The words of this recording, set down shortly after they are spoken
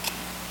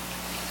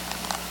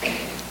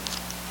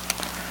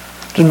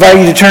I invite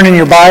you to turn in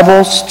your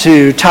Bibles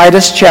to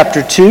Titus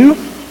chapter 2.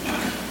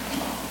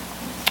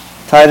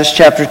 Titus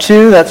chapter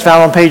 2, that's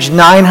found on page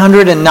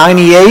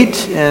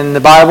 998 in the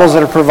Bibles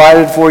that are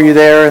provided for you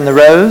there in the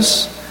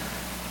rows.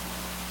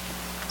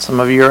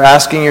 Some of you are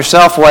asking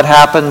yourself what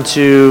happened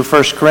to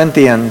 1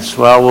 Corinthians.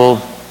 Well,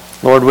 we'll,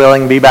 Lord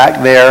willing, be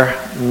back there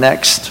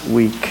next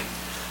week.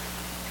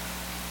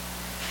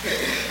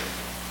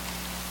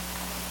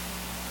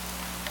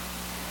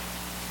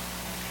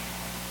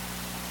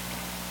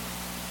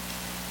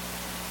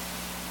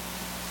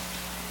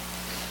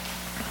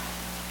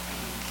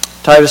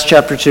 Titus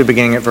chapter 2,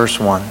 beginning at verse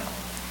 1.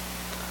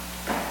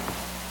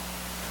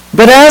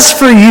 But as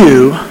for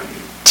you,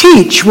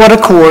 teach what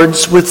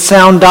accords with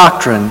sound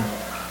doctrine.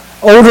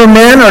 Older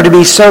men are to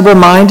be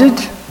sober-minded,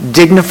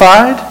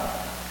 dignified,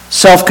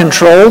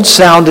 self-controlled,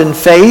 sound in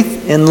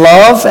faith, in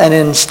love, and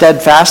in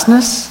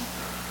steadfastness.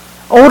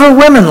 Older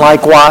women,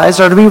 likewise,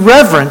 are to be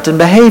reverent in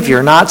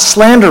behavior, not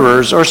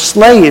slanderers or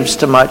slaves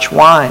to much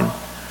wine.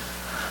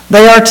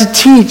 They are to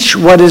teach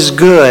what is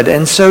good,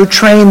 and so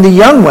train the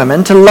young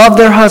women to love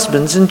their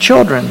husbands and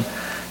children,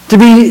 to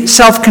be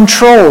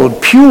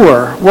self-controlled,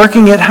 pure,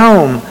 working at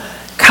home,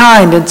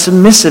 kind and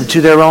submissive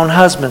to their own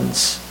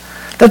husbands,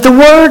 that the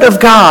word of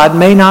God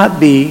may not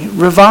be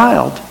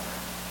reviled.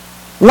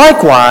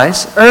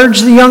 Likewise, urge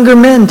the younger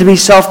men to be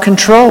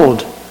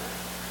self-controlled.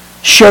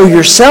 Show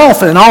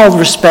yourself in all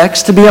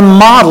respects to be a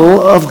model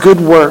of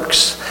good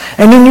works,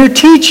 and in your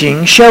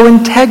teaching show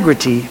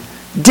integrity,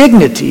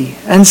 dignity,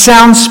 and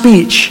sound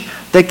speech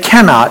that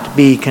cannot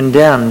be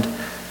condemned,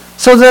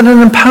 so that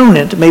an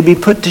opponent may be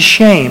put to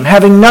shame,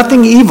 having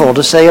nothing evil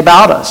to say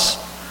about us.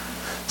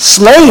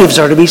 Slaves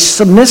are to be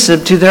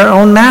submissive to their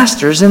own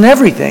masters in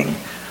everything.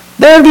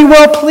 They are to be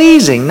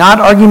well-pleasing,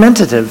 not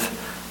argumentative,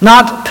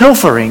 not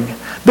pilfering,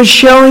 but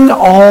showing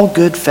all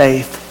good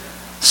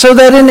faith, so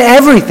that in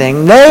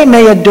everything they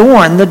may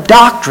adorn the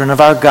doctrine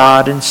of our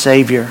God and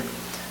Savior.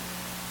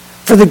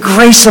 For the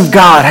grace of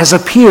God has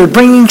appeared,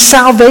 bringing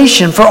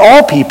salvation for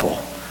all people,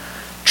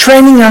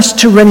 training us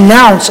to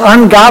renounce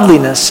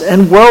ungodliness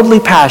and worldly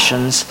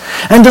passions,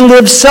 and to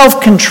live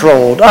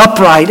self-controlled,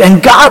 upright,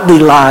 and godly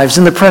lives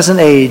in the present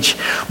age,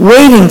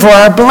 waiting for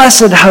our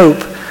blessed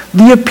hope,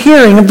 the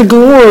appearing of the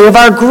glory of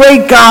our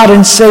great God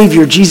and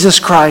Savior, Jesus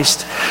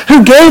Christ,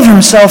 who gave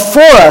himself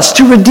for us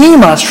to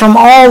redeem us from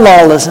all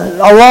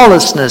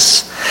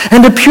lawlessness,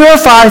 and to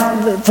purify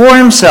for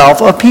himself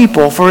a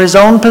people for his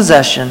own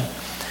possession,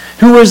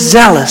 who are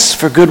zealous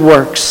for good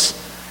works.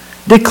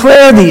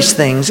 Declare these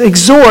things,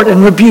 exhort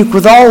and rebuke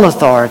with all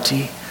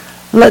authority.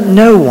 Let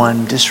no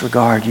one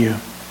disregard you.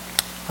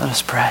 Let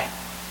us pray.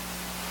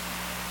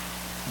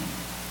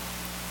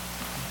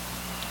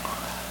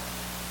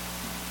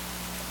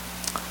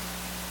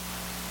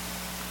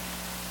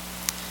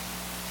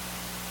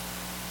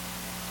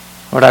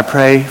 Lord, I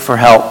pray for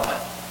help.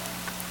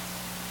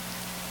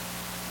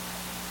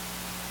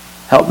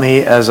 Help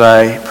me as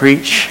I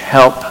preach.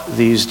 Help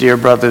these dear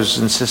brothers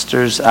and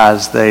sisters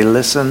as they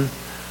listen.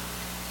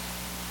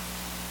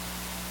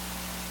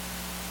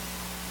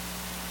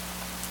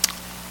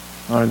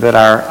 Lord, that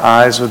our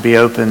eyes would be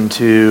open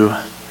to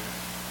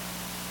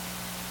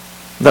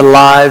the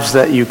lives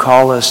that you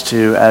call us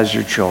to as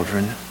your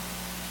children.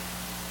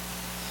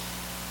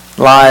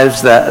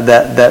 Lives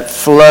that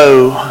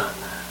flow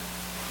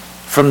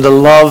from the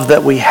love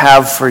that we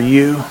have for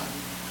you,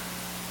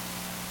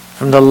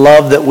 from the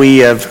love that we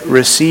have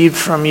received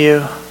from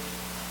you,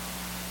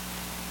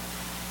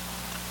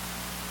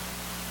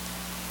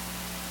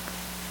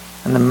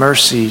 and the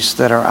mercies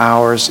that are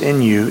ours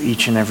in you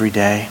each and every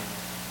day.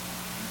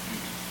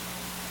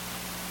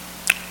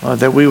 Lord,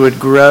 that we would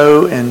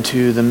grow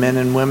into the men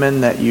and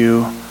women that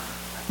you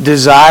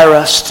desire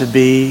us to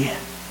be,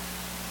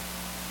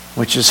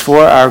 which is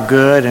for our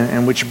good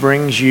and which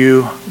brings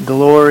you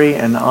glory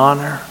and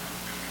honor,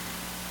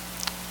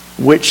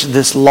 which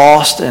this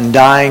lost and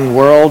dying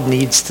world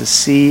needs to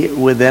see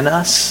within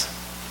us.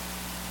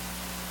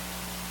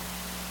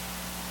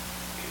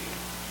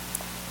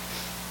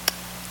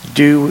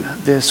 Do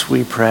this,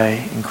 we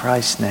pray, in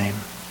Christ's name.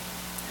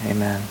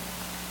 Amen.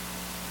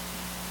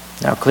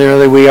 Now,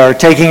 clearly we are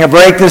taking a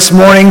break this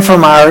morning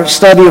from our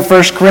study of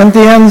 1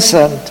 Corinthians,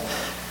 and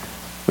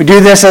we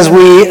do this as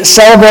we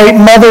celebrate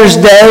Mother's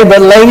Day.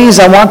 But ladies,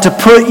 I want to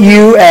put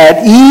you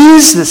at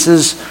ease. This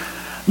is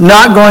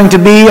not going to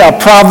be a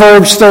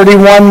Proverbs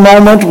 31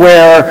 moment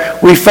where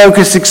we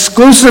focus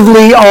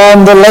exclusively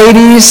on the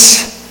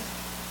ladies.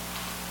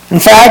 In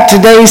fact,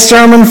 today's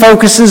sermon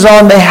focuses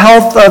on the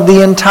health of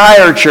the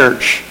entire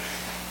church.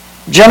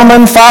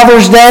 Gentlemen,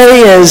 Father's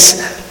Day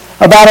is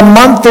about a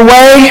month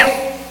away.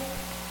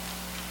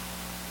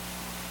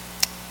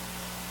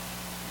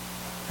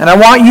 And I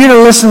want you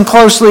to listen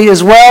closely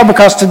as well,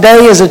 because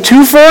today is a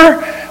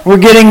twofer. We're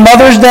getting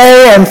Mother's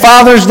Day and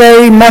Father's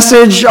Day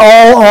message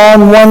all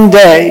on one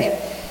day.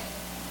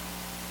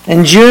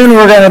 In June,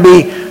 we're going to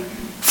be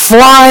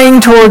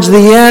flying towards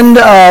the end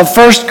of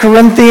 1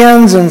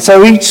 Corinthians, and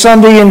so each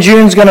Sunday in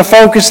June is going to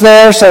focus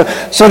there. So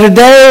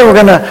today we're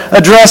going to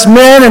address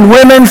men and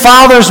women,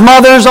 fathers,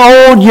 mothers,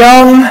 old,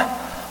 young,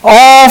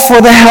 all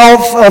for the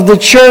health of the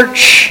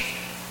church.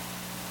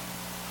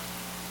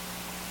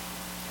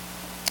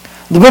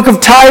 The book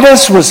of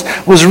Titus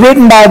was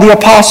written by the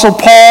Apostle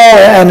Paul,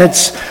 and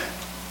it's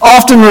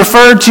often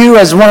referred to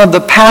as one of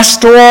the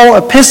pastoral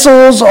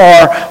epistles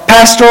or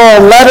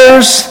pastoral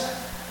letters,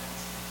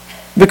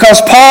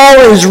 because Paul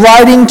is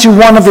writing to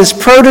one of his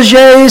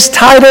proteges,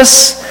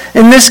 Titus,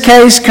 in this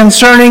case,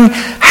 concerning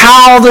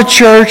how the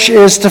church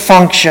is to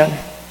function.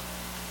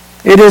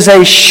 It is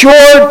a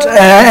short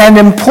and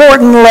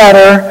important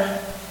letter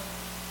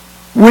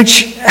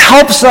which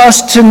helps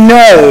us to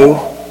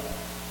know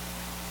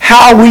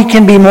how we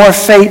can be more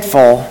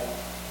faithful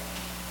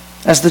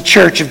as the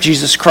church of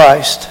Jesus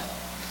Christ.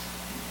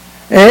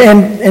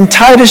 In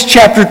Titus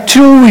chapter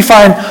 2, we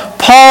find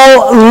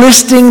Paul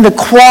listing the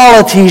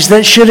qualities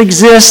that should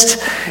exist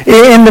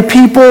in the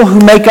people who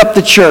make up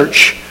the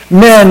church.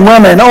 Men,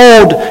 women,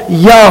 old,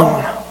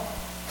 young.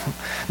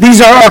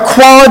 These are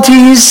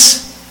qualities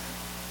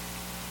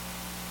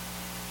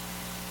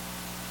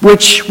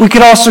which we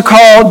could also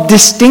call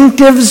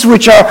distinctives,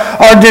 which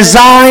are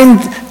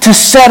designed to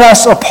set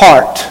us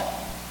apart,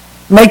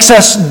 makes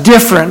us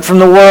different from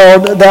the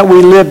world that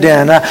we live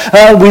in.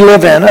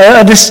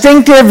 A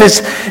distinctive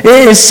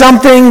is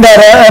something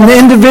that an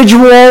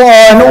individual or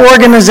an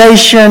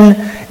organization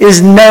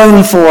is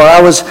known for. I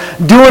was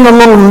doing a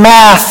little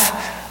math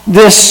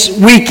this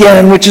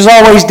weekend, which is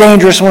always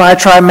dangerous when I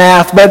try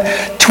math,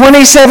 but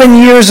 27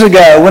 years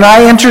ago, when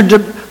I entered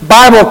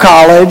Bible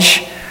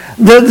college,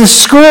 the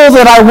school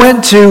that I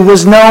went to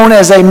was known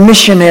as a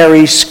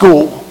missionary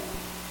school.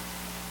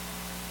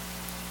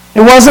 It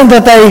wasn't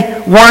that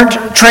they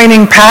weren't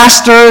training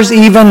pastors,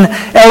 even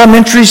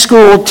elementary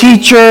school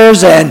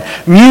teachers and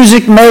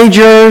music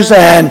majors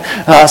and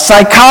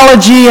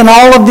psychology and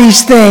all of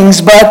these things,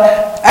 but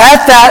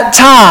at that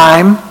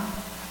time,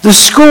 the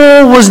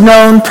school was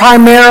known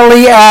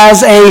primarily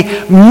as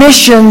a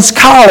missions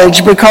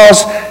college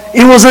because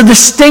it was a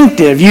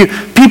distinctive.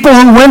 People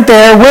who went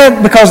there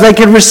went because they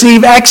could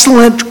receive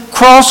excellent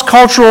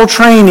cross-cultural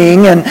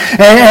training and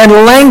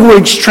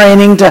language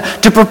training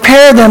to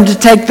prepare them to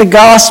take the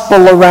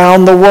gospel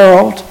around the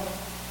world.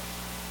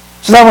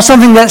 So that was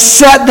something that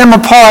set them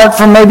apart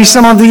from maybe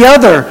some of the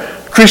other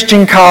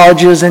Christian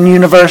colleges and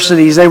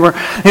universities. It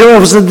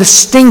was a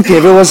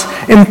distinctive. It was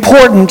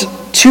important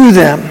to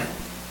them.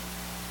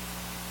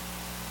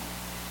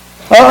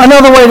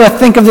 Another way to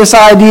think of this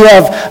idea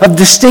of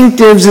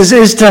distinctives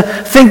is to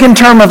think in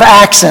terms of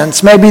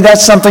accents. Maybe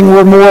that's something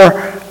we're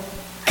more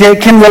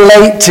can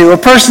relate to. A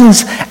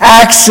person's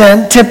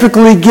accent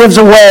typically gives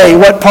away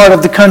what part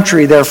of the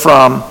country they're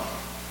from,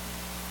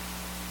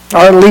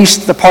 or at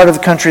least the part of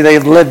the country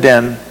they've lived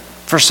in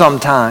for some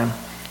time.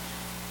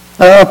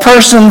 A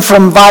person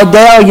from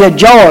Vidalia,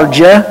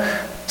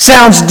 Georgia,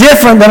 sounds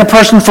different than a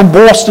person from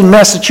Boston,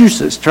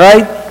 Massachusetts,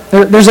 right?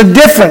 There's a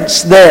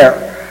difference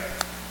there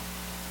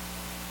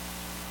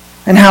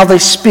in how they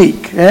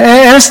speak.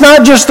 And it's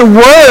not just the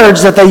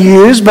words that they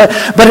use, but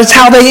it's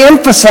how they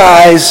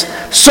emphasize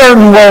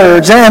certain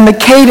words and the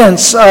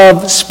cadence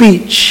of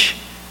speech.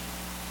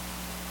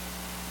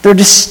 They're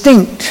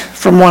distinct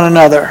from one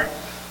another.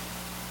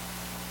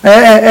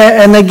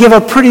 And they give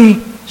a pretty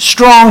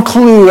strong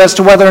clue as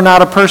to whether or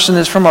not a person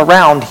is from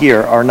around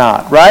here or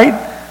not,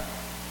 right?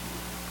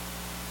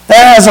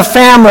 As a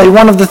family,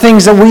 one of the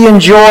things that we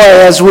enjoy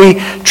as we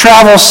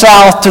travel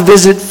south to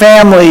visit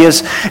family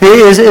is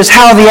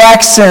how the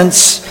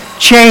accents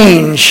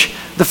change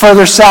the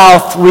further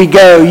south we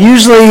go.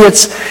 Usually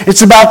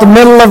it's about the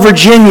middle of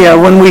Virginia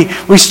when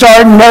we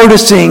start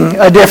noticing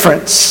a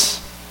difference.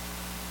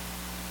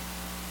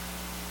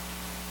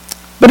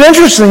 But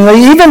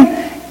interestingly,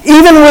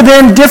 even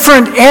within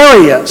different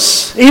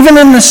areas, even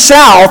in the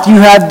south, you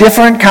have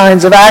different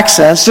kinds of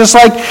accents. Just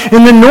like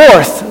in the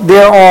north,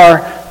 there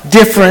are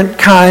different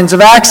kinds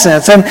of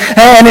accents. And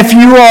if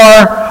you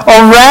are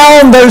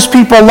around those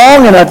people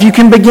long enough, you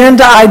can begin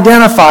to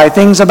identify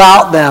things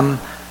about them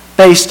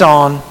based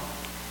on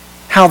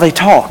how they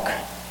talk.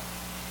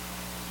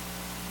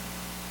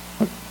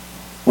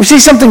 We see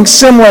something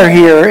similar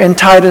here in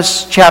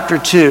Titus chapter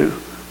 2.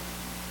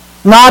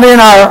 Not in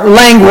our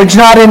language,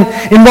 not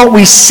in what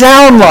we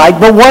sound like,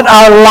 but what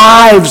our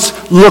lives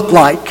look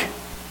like.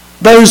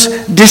 Those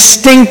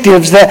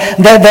distinctives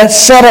that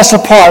set us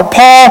apart.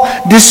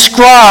 Paul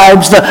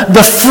describes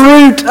the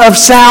fruit of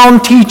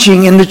sound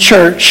teaching in the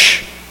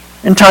church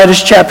in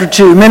Titus chapter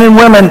 2. Men and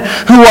women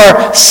who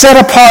are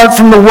set apart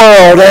from the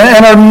world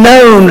and are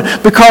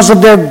known because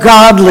of their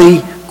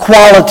godly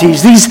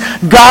qualities. These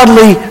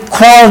godly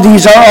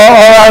qualities are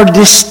our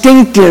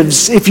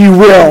distinctives, if you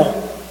will.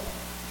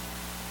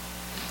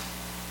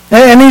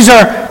 And these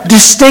are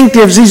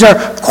distinctives, these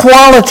are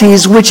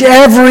qualities which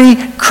every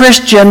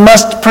Christian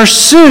must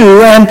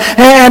pursue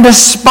and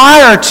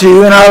aspire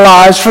to in our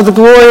lives for the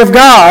glory of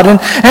God.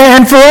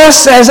 And for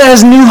us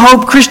as New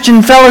Hope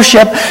Christian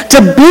Fellowship,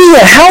 to be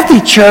a healthy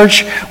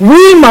church,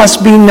 we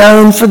must be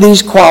known for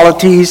these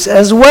qualities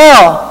as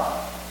well.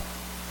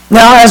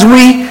 Now, as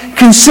we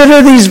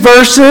consider these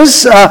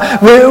verses,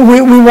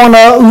 we want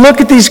to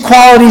look at these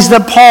qualities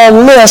that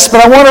Paul lists,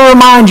 but I want to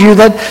remind you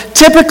that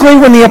typically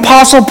when the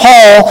Apostle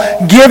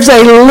Paul gives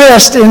a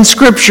list in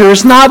Scripture,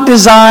 it's not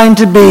designed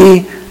to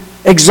be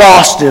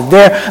exhaustive.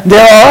 There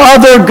are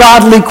other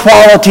godly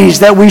qualities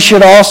that we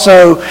should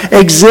also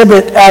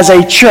exhibit as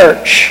a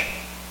church.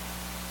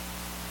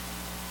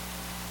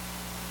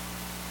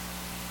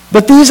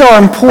 But these are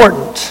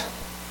important.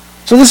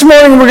 So this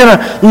morning we're going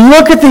to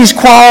look at these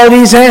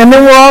qualities, and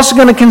then we're also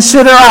going to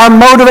consider our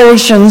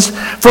motivations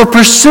for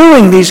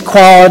pursuing these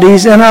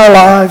qualities in our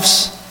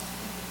lives.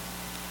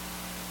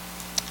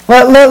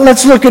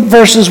 Let's look at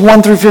verses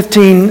 1 through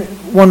 15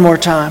 one more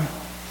time.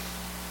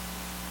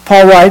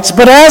 Paul writes,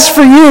 "But as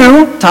for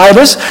you,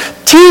 Titus,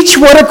 teach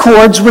what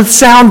accords with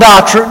sound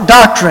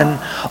doctrine.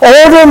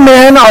 Older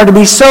men are to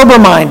be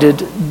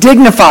sober-minded,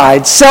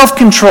 dignified,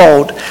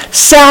 self-controlled,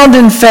 sound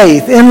in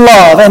faith, in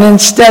love, and in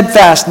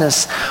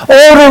steadfastness.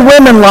 Older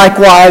women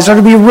likewise are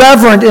to be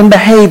reverent in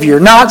behavior,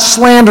 not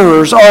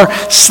slanderers or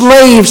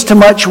slaves to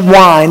much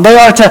wine. They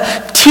are to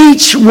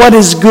teach what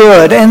is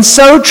good, and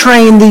so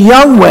train the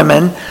young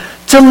women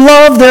to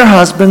love their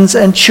husbands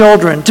and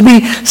children, to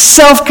be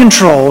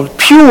self-controlled,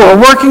 pure,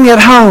 working at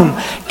home,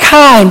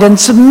 kind and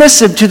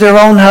submissive to their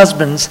own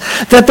husbands,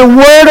 that the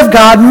word of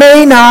God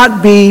may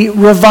not be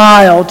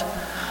reviled.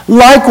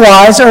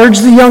 Likewise, urge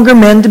the younger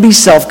men to be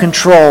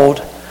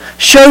self-controlled.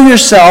 Show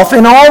yourself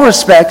in all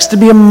respects to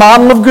be a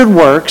model of good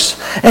works,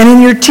 and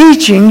in your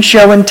teaching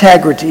show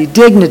integrity,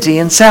 dignity,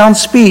 and sound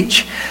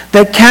speech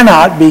that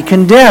cannot be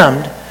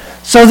condemned,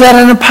 so that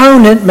an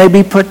opponent may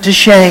be put to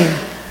shame,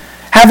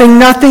 having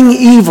nothing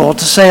evil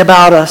to say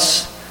about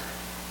us.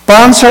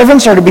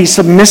 Bondservants are to be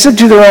submissive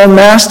to their own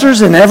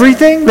masters in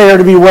everything. They are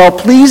to be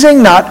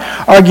well-pleasing, not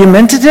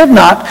argumentative,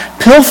 not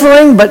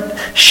pilfering, but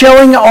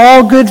showing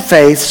all good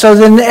faith, so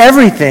that in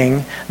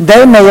everything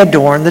they may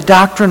adorn the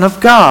doctrine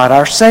of God,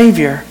 our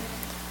Savior.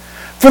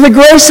 For the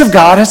grace of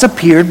God has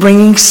appeared,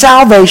 bringing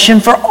salvation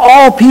for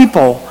all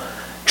people,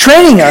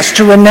 training us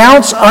to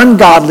renounce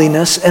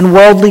ungodliness and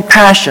worldly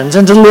passions,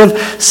 and to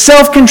live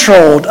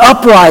self-controlled,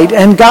 upright,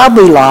 and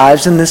godly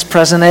lives in this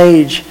present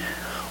age,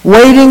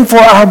 waiting for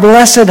our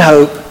blessed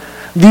hope,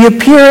 the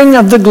appearing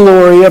of the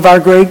glory of our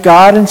great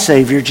God and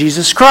Savior,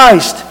 Jesus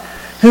Christ,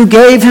 who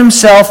gave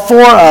himself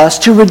for us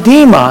to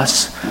redeem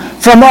us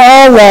from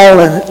all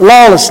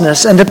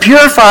lawlessness and to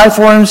purify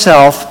for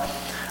himself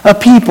a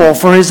people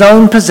for his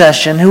own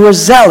possession who are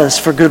zealous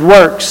for good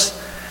works.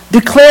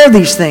 Declare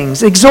these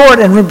things, exhort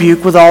and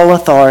rebuke with all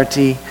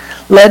authority.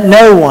 Let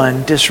no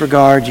one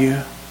disregard you."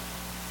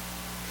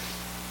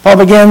 Paul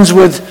begins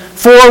with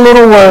 4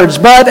 little words,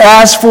 "but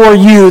as for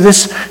you."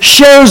 This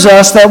shows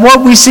us that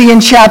what we see in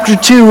chapter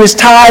 2 is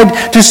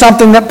tied to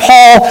something that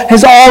Paul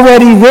has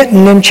already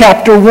written in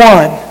chapter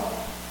 1.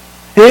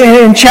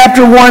 In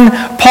chapter 1,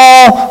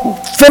 Paul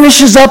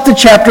finishes up the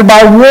chapter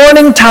by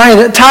warning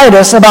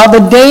Titus about the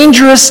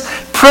dangerous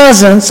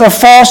presence of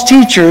false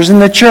teachers in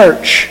the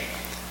church.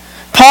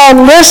 Paul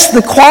lists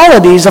the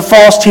qualities of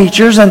false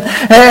teachers and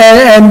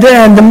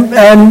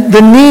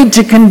the need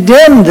to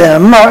condemn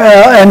them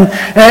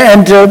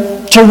and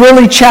to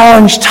really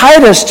challenge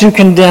Titus to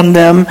condemn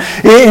them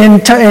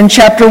in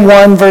chapter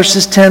 1,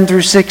 verses 10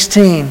 through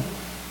 16.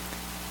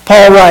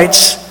 Paul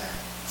writes,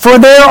 "For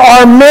there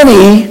are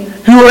many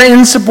who are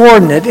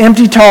insubordinate,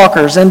 empty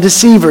talkers, and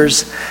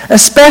deceivers,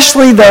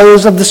 especially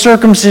those of the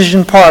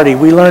circumcision party."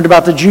 We learned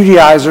about the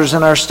Judaizers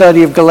in our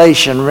study of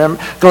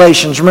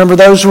Galatians. Remember,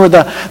 those were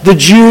the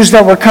Jews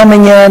that were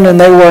coming in, and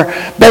they were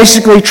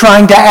basically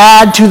trying to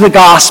add to the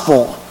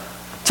gospel,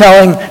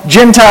 telling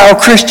Gentile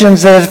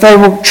Christians that if they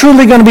were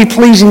truly going to be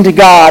pleasing to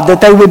God,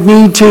 that they would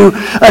need to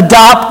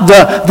adopt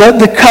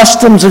the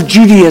customs of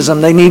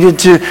Judaism. They needed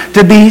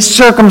to be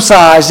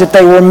circumcised if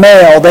they were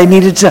male. They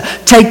needed to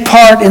take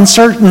part in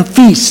certain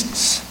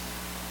feasts.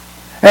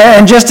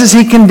 And just as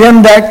he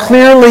condemned that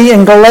clearly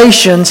in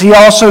Galatians, he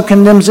also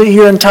condemns it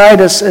here in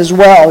Titus as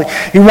well.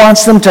 He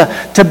wants them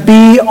to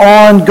be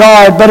on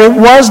guard. But it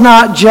was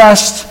not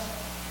just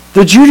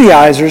the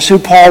Judaizers who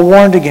Paul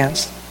warned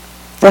against.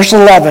 Verse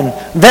 11,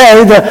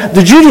 "They,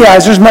 the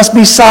Judaizers, must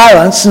be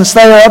silenced, since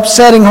they are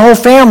upsetting whole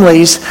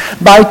families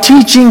by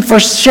teaching for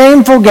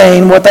shameful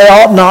gain what they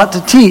ought not to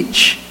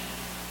teach."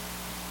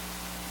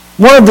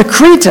 One of the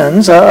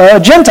Cretans,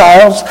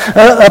 Gentiles,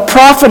 a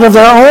prophet of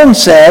their own,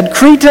 said,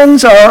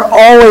 "Cretans are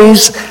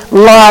always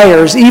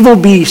liars, evil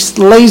beasts,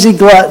 lazy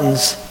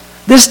gluttons.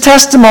 This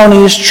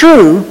testimony is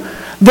true.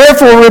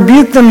 Therefore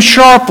rebuke them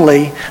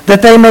sharply,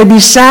 that they may be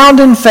sound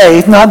in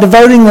faith, not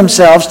devoting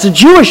themselves to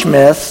Jewish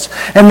myths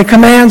and the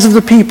commands of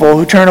the people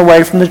who turn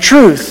away from the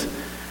truth.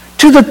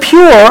 To the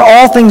pure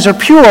all things are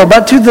pure,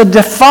 but to the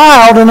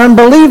defiled and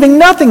unbelieving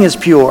nothing is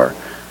pure.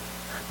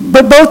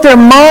 But both their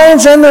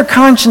minds and their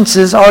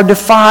consciences are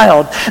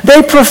defiled.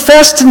 They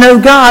profess to know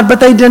God, but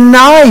they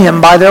deny him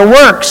by their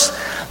works.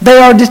 They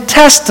are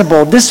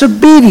detestable,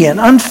 disobedient,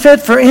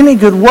 unfit for any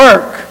good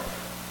work."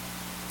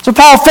 So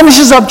Paul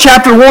finishes up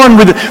chapter 1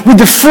 with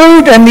the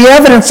fruit and the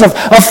evidence of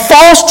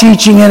false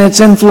teaching and its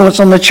influence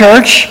on the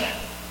church.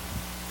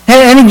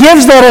 And he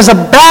gives that as a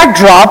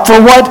backdrop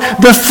for what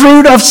the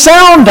fruit of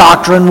sound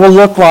doctrine will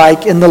look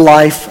like in the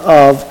life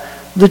of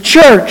the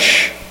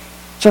church.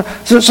 So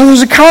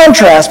there's a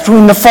contrast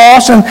between the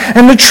false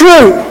and the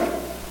true.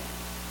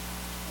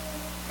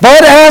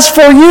 But as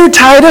for you,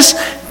 Titus,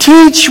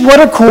 teach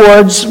what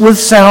accords with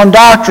sound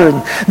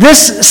doctrine.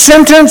 This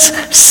sentence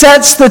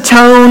sets the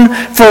tone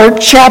for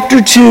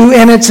chapter 2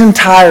 in its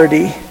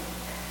entirety.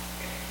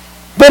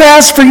 But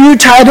as for you,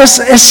 Titus,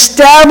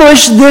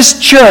 establish this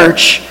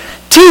church.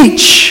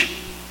 Teach.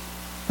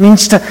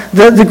 Means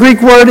the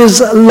Greek word is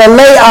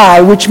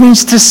lalei, which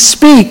means to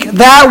speak,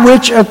 that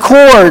which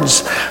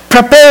accords.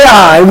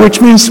 Prepei,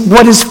 which means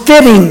what is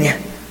fitting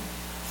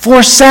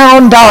for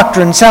sound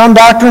doctrine. Sound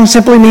doctrine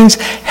simply means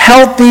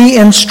healthy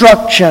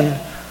instruction.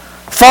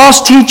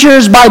 False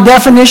teachers, by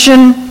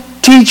definition,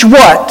 teach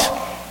what?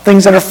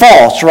 Things that are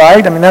false,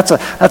 right? I mean, that's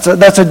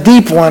a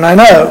deep one, I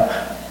know.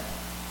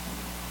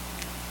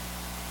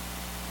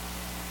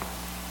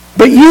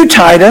 But you,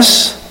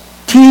 Titus,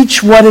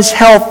 teach what is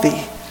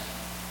healthy.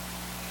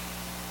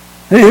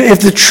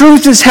 If the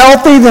truth is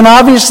healthy, then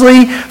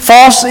obviously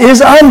false is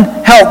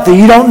unhealthy.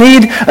 You don't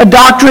need a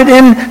doctorate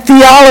in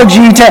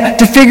theology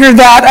to figure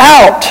that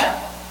out.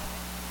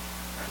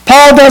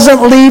 Paul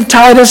doesn't leave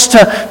Titus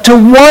to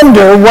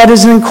wonder what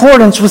is in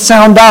accordance with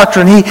sound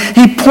doctrine.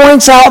 He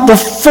points out the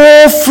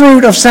full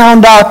fruit of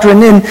sound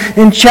doctrine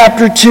in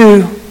chapter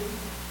 2.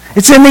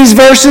 It's in these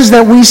verses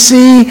that we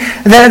see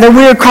that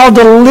we are called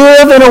to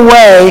live in a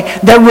way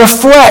that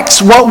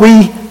reflects what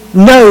we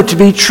know to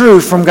be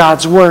true from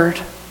God's Word.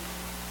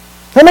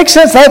 That makes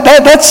sense.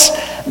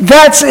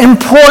 That's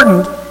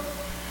important.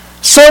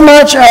 So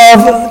much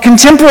of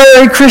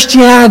contemporary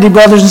Christianity,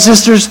 brothers and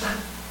sisters,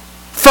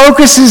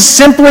 focuses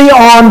simply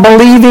on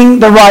believing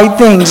the right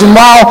things. And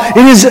while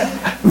it is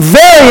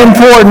very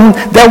important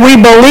that we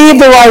believe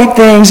the right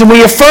things and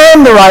we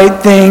affirm the right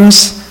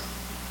things,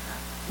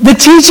 the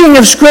teaching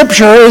of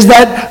Scripture is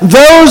that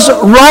those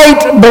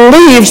right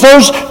beliefs,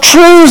 those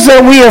truths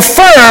that we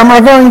affirm,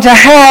 are going to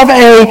have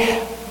a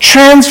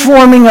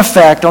transforming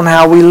effect on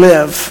how we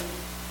live.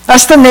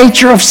 That's the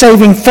nature of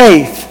saving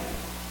faith.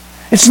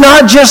 It's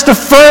not just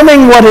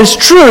affirming what is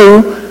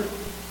true,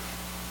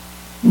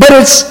 but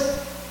it's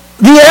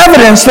the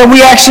evidence that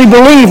we actually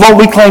believe what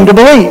we claim to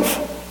believe.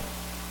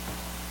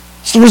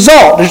 It's the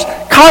result. There's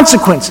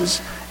consequences.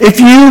 If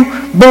you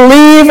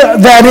believe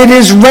that it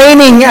is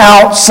raining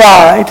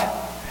outside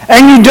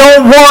and you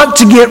don't want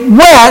to get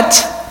wet,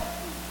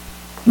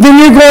 then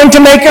you're going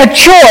to make a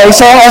choice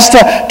as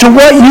to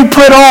what you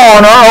put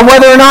on or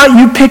whether or not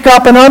you pick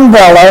up an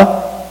umbrella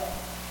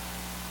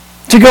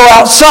to go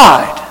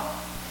outside.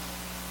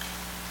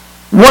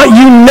 What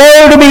you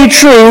know to be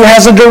true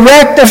has a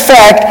direct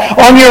effect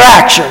on your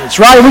actions,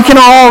 right? We can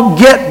all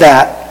get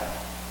that.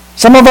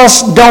 Some of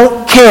us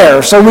don't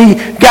care, so we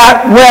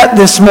got wet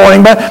this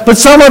morning. But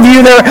some of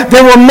you,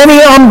 there were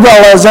many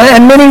umbrellas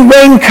and many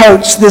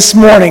raincoats this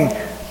morning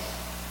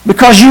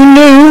because you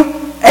knew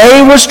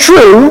A was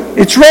true,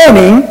 it's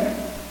raining,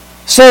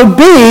 so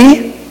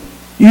B,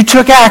 you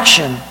took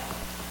action.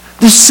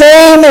 The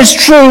same is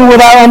true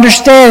with our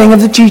understanding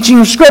of the teaching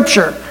of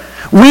Scripture.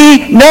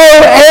 We know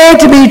A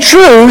to be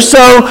true,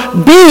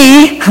 so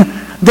B,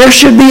 there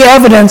should be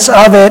evidence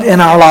of it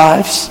in our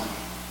lives.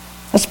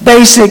 That's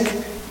basic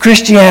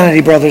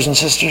Christianity, brothers and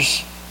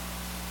sisters.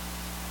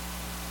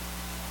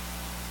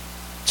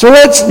 So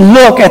let's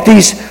look at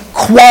these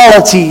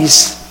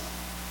qualities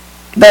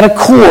that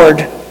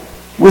accord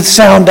with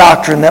sound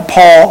doctrine that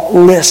Paul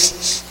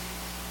lists.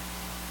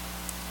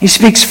 He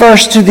speaks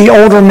first to the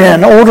older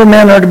men. Older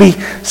men are to be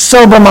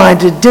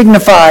sober-minded,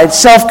 dignified,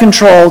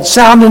 self-controlled,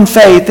 sound in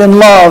faith, in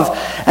love,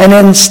 and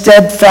in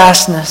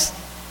steadfastness.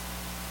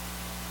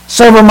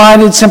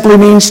 Sober-minded simply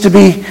means to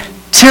be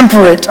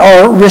temperate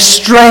or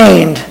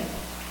restrained.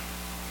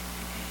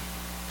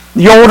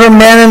 The older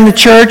men in the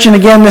church, and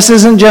again, this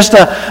isn't just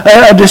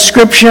a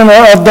description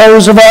of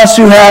those of us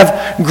who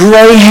have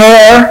gray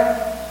hair,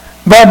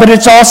 but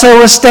it's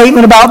also a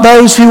statement about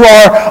those who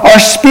are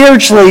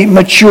spiritually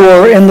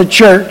mature in the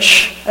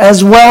church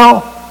as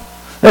well.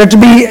 They're to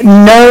be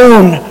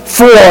known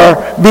for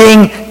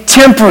being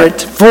temperate,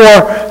 for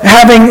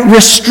having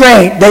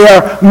restraint. They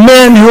are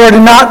men who are to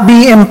not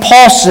be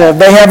impulsive.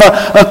 They have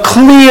a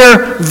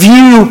clear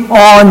view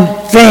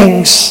on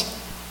things.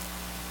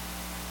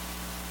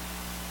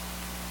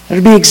 They're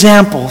to be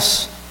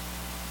examples.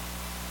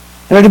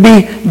 They're to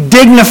be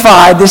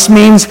dignified. This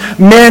means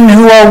men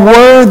who are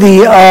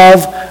worthy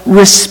of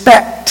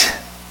respect.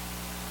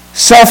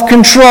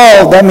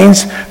 Self-controlled. That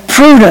means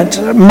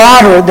prudent,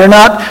 moderate. They're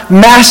not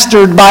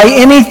mastered by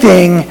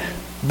anything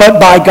but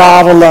by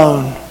God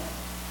alone.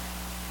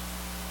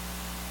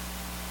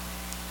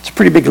 It's a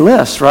pretty big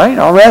list, right?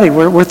 Already.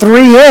 We're 3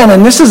 in,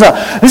 and this is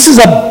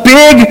a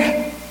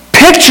big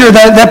picture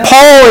that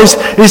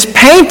Paul is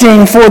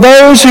painting for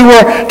those who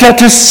were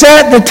to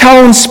set the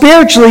tone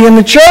spiritually in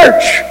the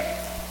church.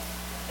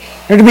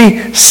 They're to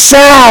be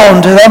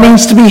sound. That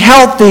means to be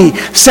healthy.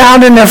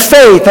 Sound in their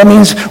faith. That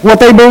means what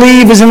they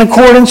believe is in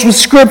accordance with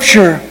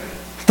Scripture.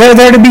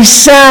 They're to be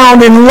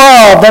sound in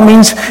love. That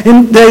means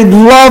they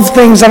love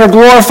things that are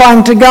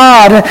glorifying to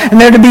God. And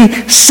they're to be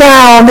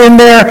sound in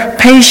their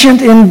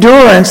patient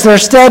endurance, their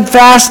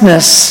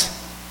steadfastness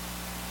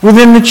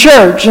within the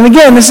church. And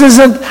again, this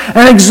isn't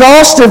an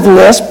exhaustive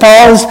list.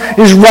 Paul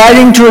is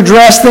writing to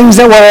address things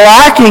that were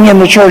lacking in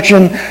the church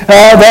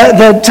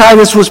that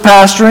Titus was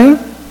pastoring.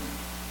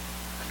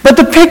 But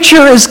the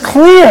picture is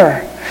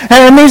clear.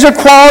 And these are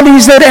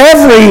qualities that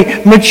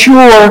every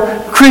mature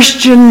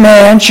Christian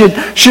man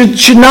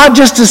should not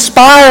just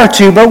aspire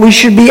to, but we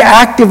should be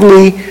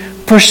actively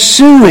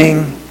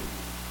pursuing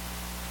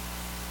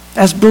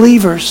as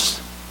believers.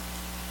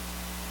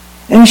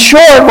 In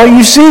short, what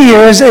you see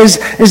here is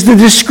the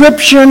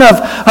description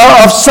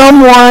of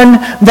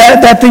someone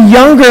that the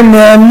younger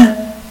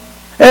men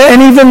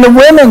and even the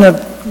women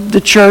of the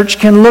church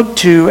can look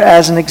to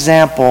as an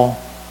example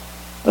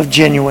of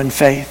genuine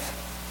faith.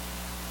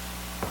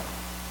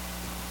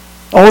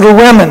 Older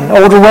women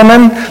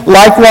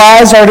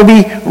likewise are to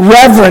be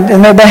reverent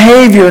in their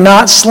behavior,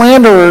 not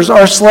slanderers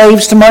or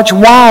slaves to much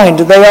wine.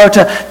 They are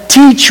to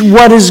teach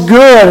what is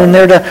good, and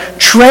they're to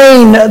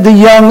train the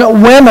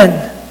young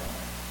women.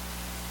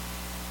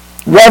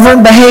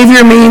 Reverent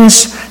behavior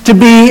means to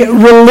be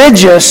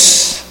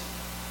religious,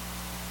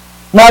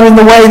 not in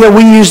the way that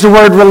we use the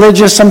word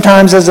religious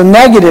sometimes as a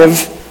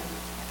negative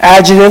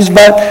adjectives,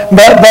 but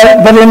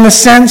in the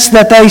sense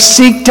that they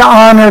seek to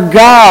honor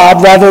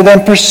God rather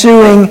than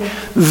pursuing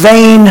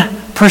vain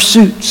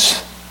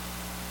pursuits.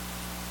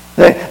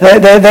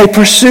 They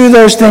pursue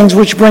those things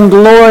which bring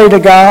glory to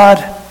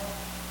God.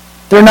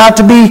 They're not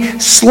to be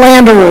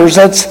slanderers.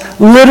 That's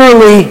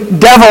literally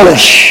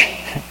devilish.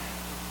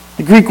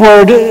 The Greek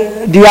word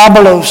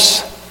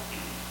diabolos.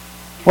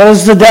 What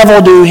does the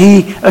devil do?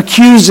 He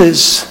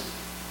accuses.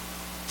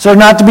 So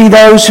not to be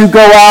those who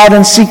go out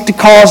and seek to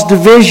cause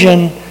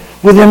division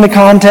within the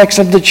context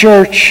of the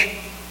church.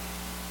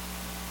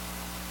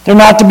 They're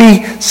not to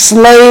be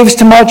slaves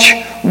to much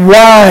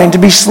wine. To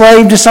be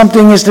slave to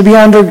something is to be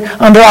under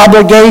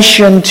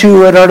obligation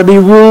to it or to be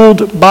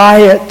ruled by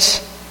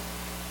it.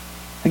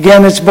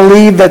 Again, it's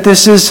believed that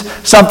this is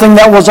something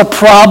that was a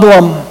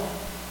problem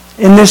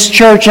in this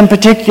church in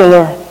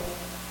particular.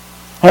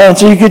 And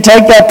so you could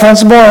take that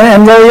principle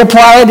and really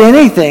apply it to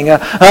anything.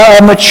 A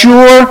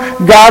mature,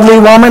 godly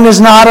woman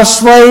is not a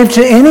slave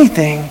to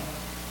anything.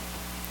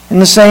 In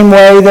the same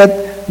way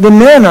that the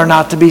men are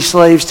not to be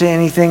slaves to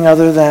anything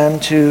other than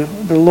to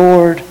the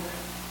Lord.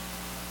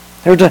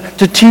 They're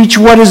to teach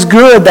what is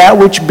good, that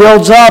which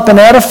builds up and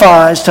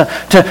edifies,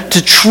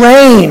 to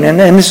train.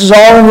 And this is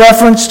all in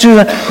reference to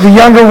the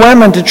younger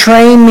women. To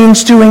train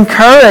means to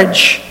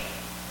encourage.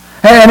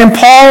 And in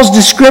Paul's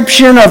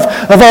description of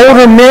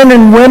older men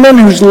and women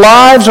whose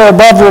lives are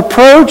above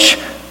reproach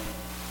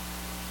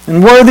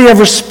and worthy of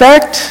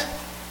respect,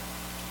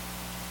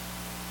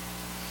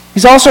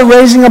 he's also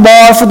raising a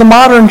bar for the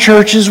modern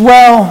church as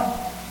well.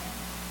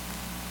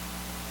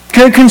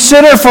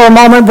 Consider for a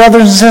moment,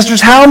 brothers and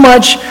sisters, how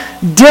much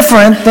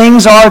different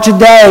things are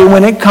today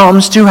when it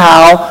comes to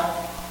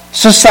how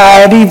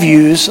society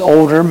views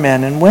older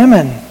men and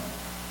women.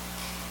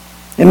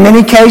 In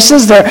many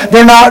cases,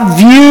 they're not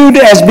viewed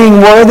as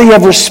being worthy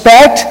of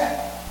respect,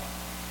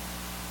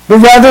 but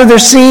rather they're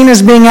seen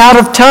as being out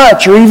of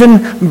touch or even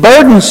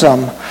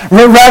burdensome.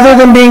 Rather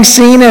than being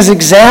seen as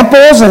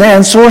examples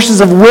and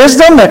sources of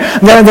wisdom,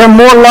 they're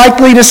more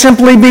likely to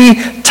simply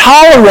be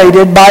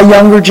tolerated by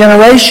younger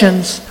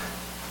generations.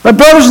 But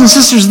brothers and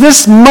sisters,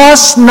 this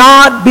must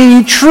not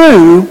be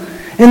true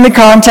in the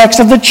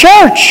context of the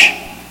church.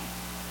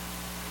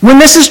 When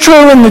this is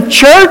true in the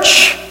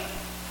church,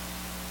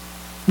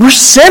 we're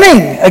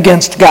sinning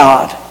against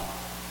God.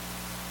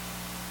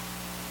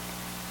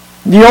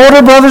 The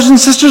older brothers and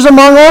sisters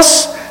among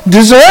us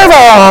deserve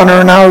our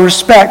honor and our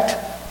respect.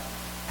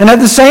 And at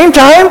the same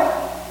time,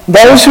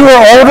 those who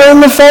are older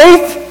in the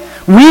faith,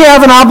 we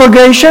have an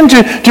obligation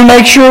to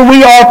make sure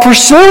we are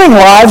pursuing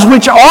lives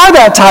which are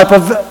that type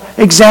of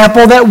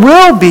example that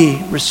will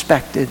be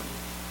respected.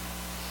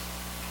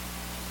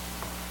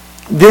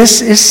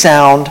 This is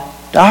sound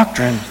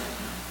doctrine.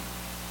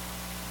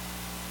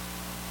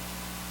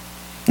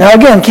 Now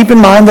again, keep in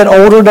mind that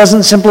older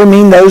doesn't simply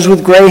mean those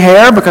with gray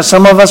hair, because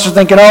some of us are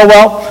thinking, oh,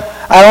 well,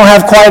 I don't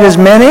have quite as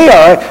many,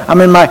 or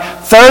I'm in my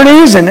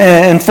 30s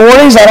and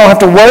 40s, I don't have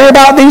to worry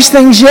about these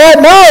things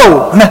yet.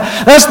 No,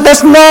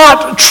 that's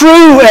not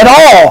true at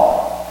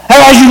all.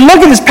 As you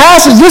look at this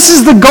passage, this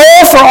is the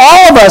goal for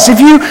all of us.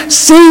 If you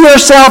see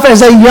yourself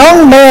as a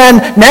young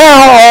man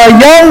now or a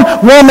young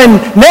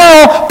woman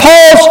now,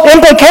 Paul's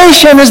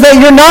implication is that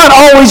you're not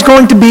always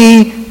going to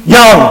be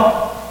young.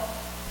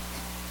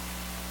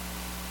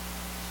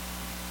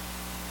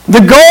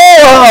 The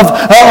goal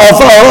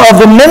of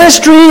the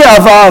ministry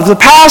of the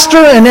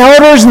pastor and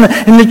elders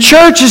in the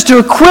church is to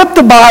equip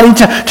the body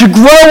to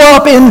grow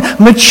up in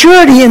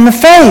maturity in the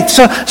faith.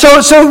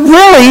 So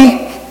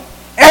really,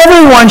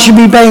 everyone should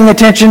be paying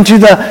attention to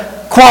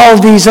the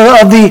qualities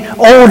of the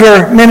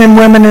older men and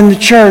women in the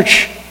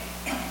church.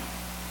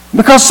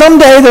 Because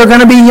someday there are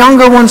going to be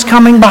younger ones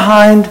coming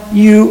behind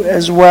you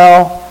as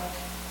well.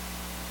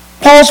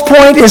 Paul's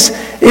point is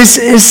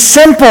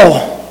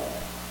simple.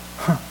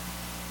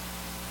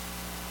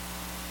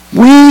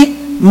 We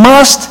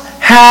must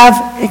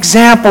have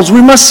examples.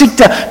 We must seek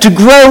to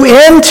grow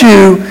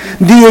into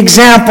the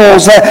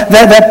examples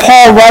that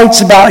Paul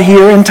writes about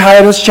here in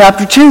Titus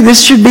chapter 2.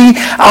 This should be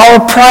our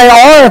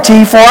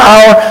priority for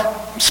our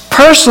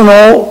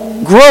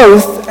personal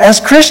growth as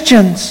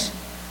Christians.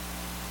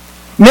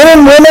 Men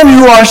and women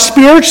who are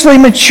spiritually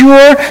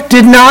mature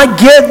did not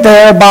get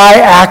there by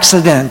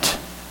accident.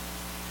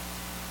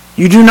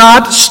 You do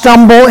not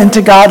stumble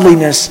into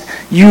godliness.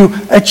 You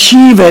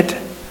achieve it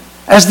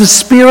as the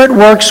Spirit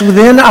works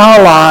within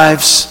our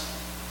lives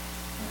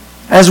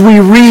as we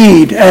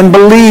read and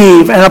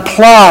believe and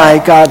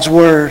apply God's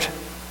Word.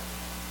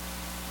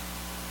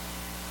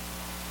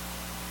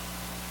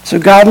 So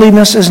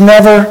godliness is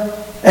never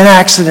an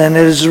accident.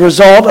 It is a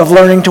result of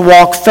learning to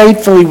walk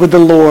faithfully with the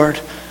Lord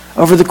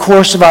over the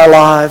course of our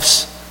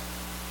lives.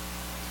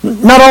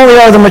 Not only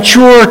are the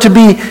mature to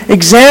be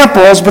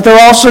examples, but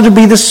they're also to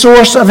be the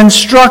source of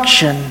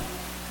instruction.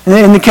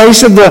 In the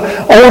case of the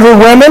older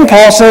women,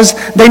 Paul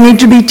says they need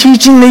to be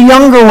teaching the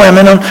younger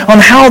women on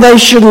how they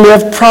should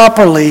live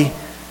properly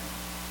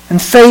and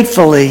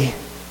faithfully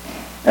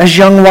as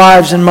young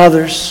wives and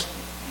mothers.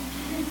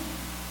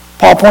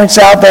 Paul points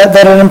out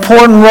that an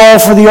important role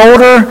for the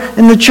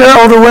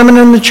older women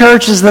in the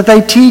church is that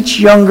they teach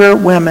younger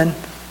women.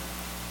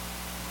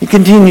 He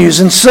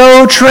continues, and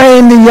so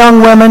train the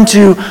young women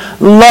to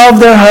love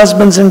their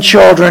husbands and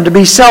children, to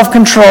be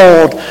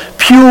self-controlled,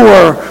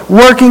 pure,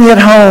 working at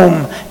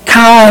home,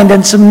 kind,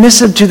 and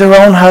submissive to their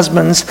own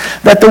husbands,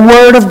 that the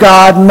word of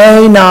God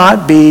may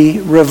not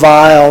be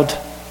reviled.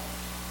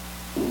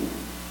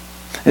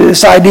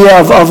 This idea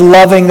of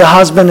loving the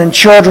husband and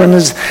children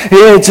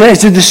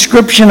it's a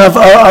description of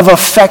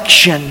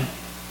affection.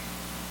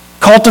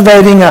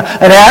 Cultivating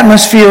an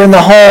atmosphere in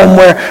the home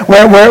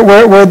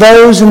where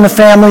those in the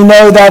family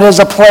know that is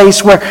a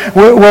place where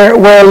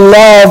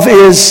love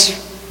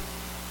is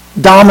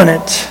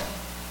dominant.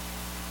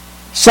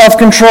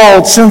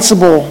 Self-controlled,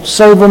 sensible,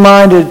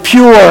 sober-minded,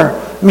 pure,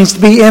 means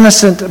to be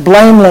innocent,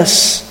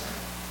 blameless.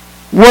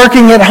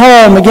 Working at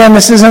home, again,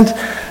 this isn't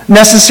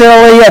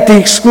necessarily at the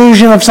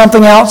exclusion of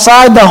something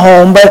outside the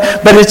home,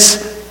 but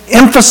it's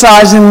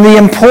emphasizing the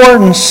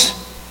importance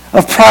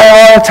of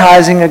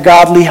prioritizing a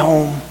godly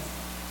home.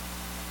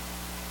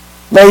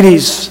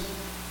 Ladies,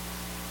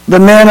 the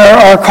men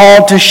are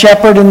called to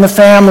shepherd in the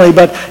family,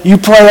 but you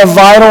play a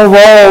vital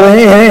role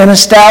in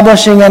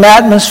establishing an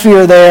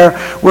atmosphere there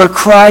where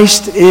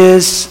Christ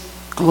is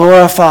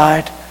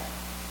glorified.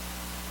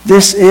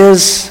 This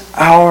is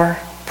our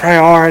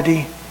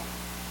priority.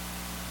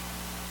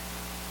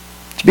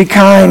 To be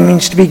kind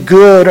means to be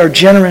good or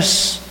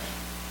generous.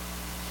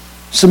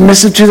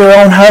 Submissive to their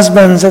own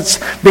husbands, that's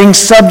being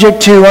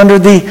subject to under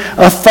the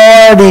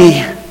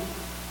authority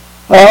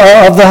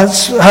of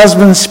the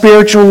husband's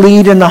spiritual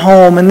lead in the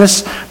home. And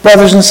this,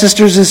 brothers and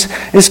sisters,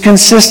 is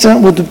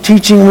consistent with the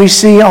teaching we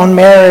see on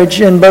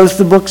marriage in both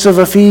the books of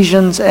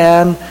Ephesians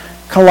and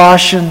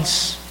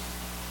Colossians.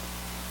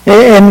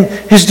 In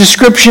his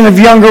description of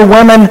younger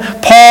women,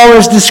 Paul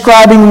is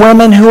describing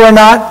women who are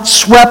not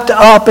swept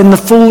up in the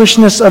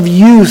foolishness of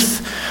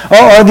youth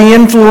or the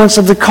influence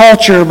of the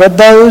culture, but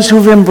those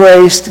who've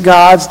embraced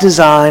God's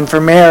design for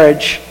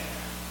marriage.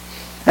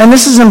 And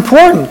this is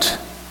important.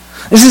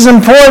 This is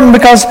important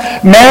because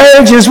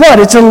marriage is what?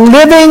 It's a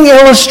living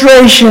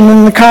illustration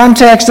in the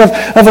context of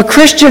a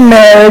Christian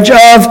marriage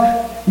of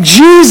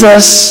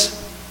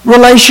Jesus'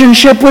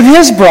 relationship with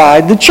his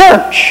bride, the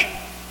church.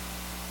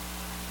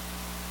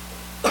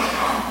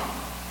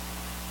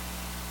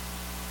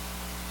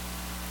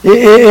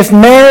 If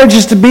marriage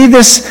is to be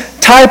this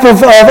type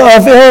of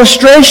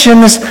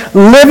illustration, this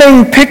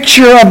living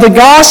picture of the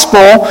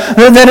gospel,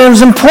 that it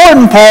is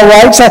important, Paul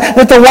writes,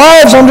 that the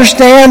wives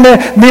understand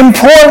the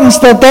importance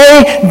that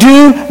they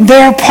do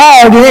their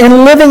part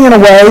in living in a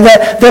way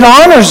that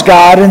honors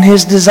God and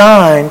his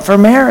design for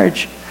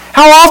marriage.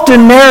 How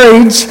often,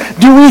 marrieds,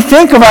 do we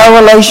think of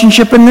our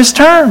relationship in this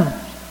term?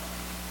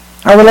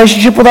 Our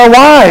relationship with our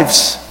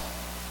wives.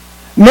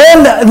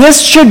 Men,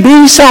 this should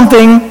be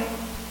something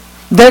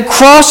that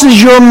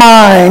crosses your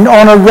mind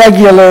on a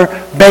regular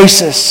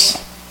basis.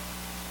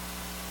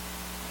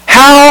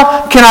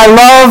 How can I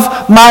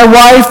love my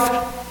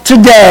wife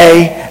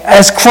today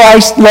as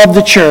Christ loved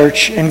the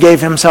church and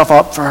gave himself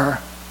up for her?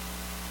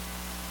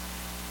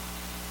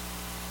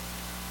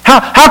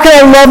 How can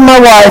I love my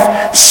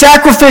wife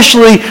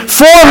sacrificially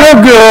for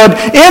her good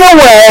in a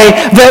way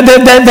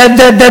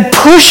that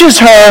pushes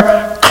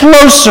her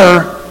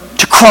closer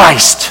to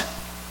Christ?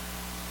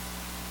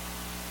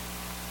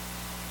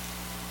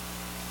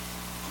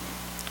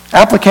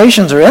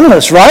 Applications are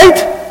endless,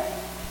 right?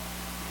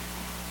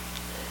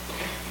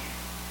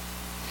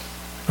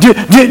 Do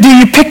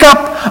you pick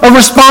up a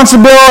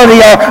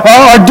responsibility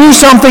or do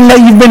something that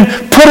you've been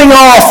putting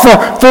off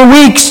for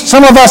weeks,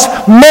 some of us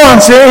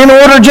months, in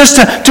order just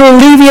to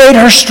alleviate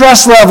her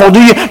stress level?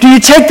 Do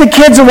you take the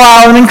kids a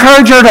while and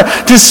encourage her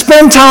to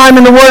spend time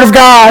in the Word of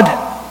God?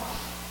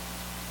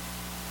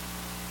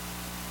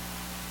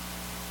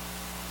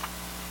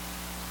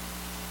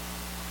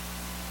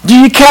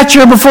 you catch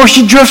her before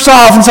she drifts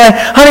off and say,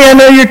 honey, I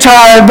know you're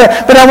tired,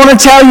 but I want to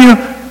tell you,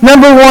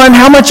 number one,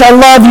 how much I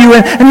love you,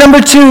 and number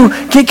two,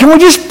 can we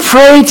just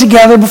pray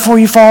together before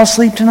you fall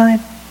asleep tonight?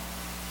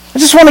 I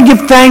just want to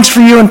give thanks for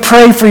you and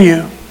pray for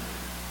you.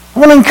 I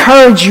want to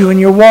encourage you in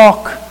your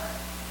walk.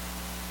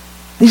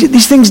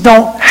 These things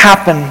don't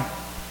happen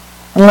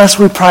unless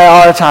we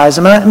prioritize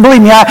them. And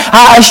believe me,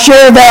 I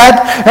share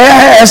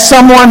that as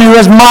someone who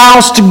has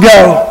miles to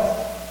go.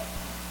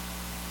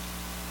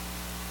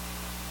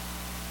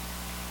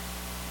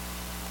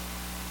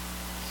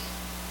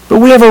 But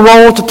we have a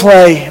role to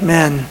play,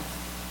 men,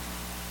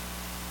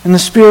 in the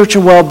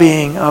spiritual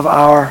well-being of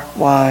our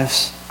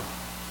wives.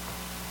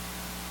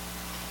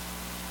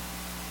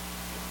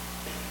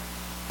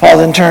 Paul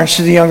then turns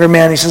to the younger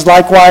men. He says,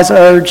 likewise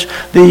urge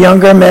the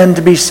younger men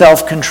to be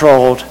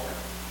self-controlled.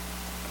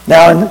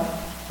 Now, in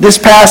this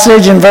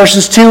passage, in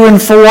verses 2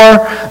 and 4,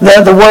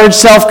 the word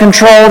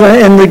self-controlled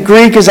in the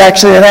Greek is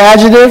actually an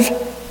adjective,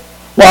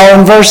 while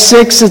in verse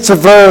 6 it's a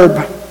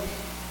verb.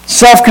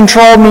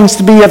 Self-control means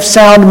to be of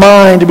sound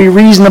mind, to be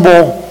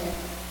reasonable.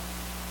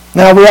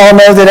 Now, we all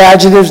know that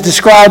adjectives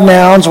describe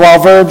nouns,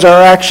 while verbs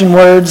are action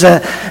words,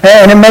 and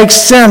it makes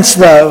sense,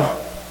 though.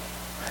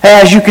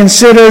 As you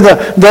consider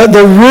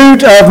the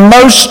root of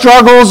most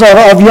struggles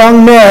of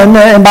young men,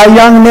 and by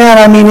young men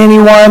I mean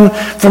anyone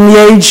from the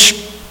age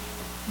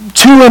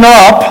 2 and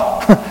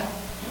up,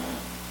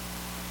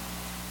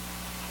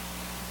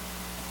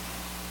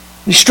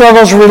 these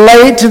struggles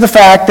relate to the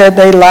fact that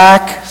they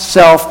lack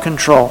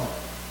self-control.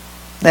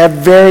 They have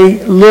very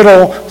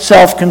little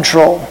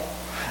self-control.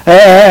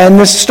 And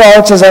this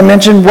starts, as I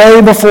mentioned, way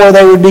before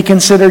they would be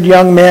considered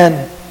young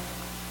men.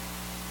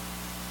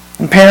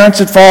 And parents,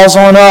 it falls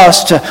on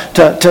us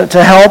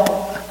to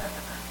help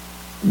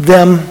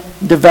them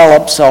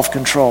develop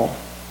self-control.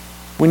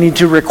 We need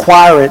to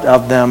require it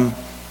of them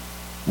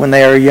when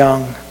they are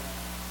young.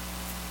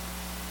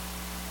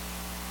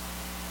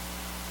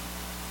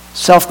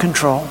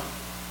 Self-control.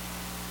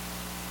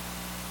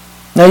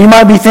 Now you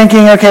might be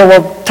thinking, okay,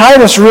 well, Paul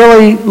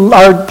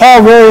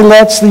really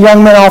lets the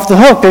young men off the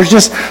hook. There's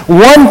just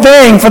one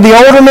thing for the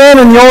older men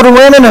and the older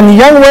women, and the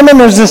young women,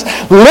 there's this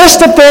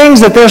list of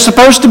things that they're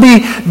supposed to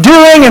be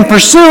doing and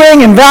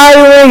pursuing and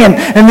valuing,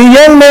 and the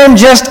young men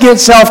just get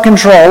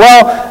self-control.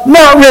 Well,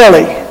 not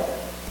really.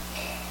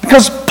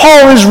 Because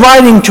Paul is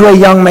writing to a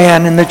young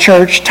man in the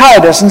church,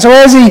 Titus, and so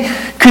as he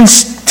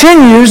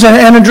continues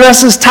and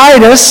addresses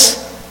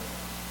Titus,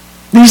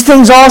 these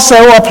things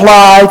also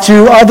apply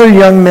to other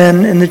young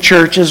men in the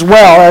church as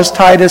well, as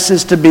Titus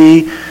is to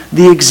be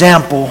the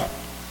example.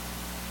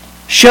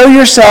 Show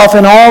yourself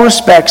in all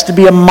respects to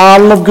be a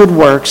model of good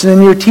works, and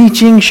in your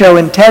teaching show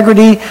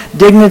integrity,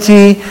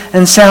 dignity,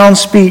 and sound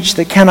speech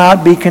that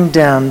cannot be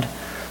condemned,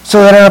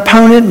 so that an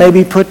opponent may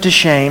be put to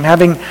shame,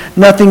 having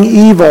nothing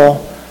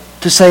evil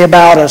to say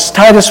about us.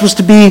 Titus was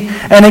to be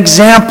an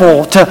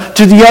example to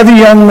the other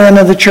young men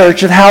of the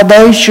church of how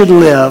they should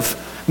live.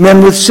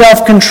 Men with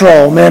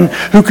self-control, men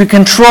who could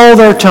control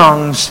their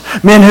tongues,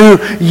 men who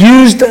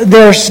used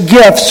their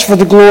gifts for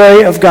the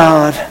glory of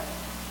God.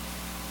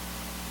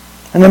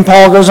 And then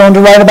Paul goes on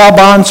to write about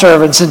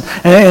bondservants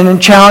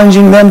and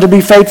challenging them to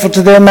be faithful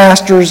to their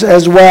masters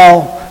as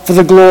well for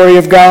the glory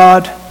of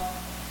God.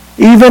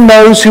 Even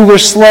those who were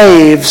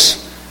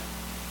slaves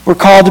were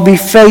called to be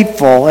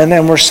faithful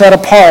and were set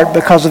apart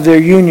because of their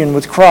union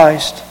with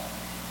Christ.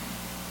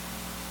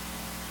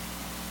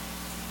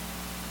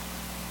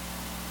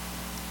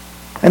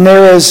 And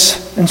there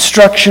is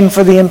instruction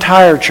for the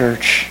entire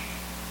church.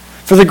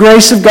 For the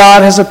grace of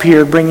God has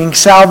appeared, bringing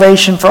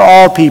salvation for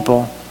all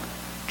people,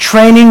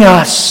 training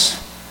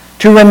us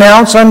to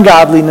renounce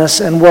ungodliness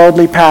and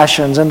worldly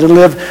passions and to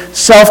live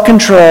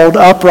self-controlled,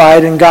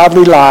 upright, and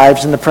godly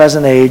lives in the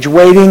present age,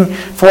 waiting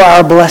for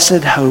our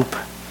blessed hope,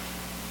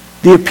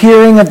 the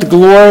appearing of the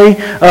glory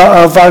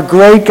of our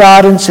great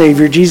God and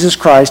Savior, Jesus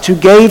Christ, who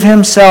gave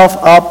himself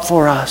up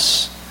for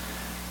us,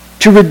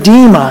 to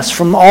redeem us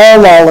from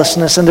all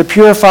lawlessness and to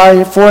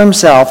purify for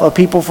himself a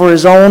people for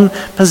his own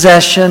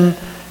possession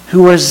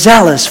who are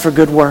zealous for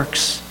good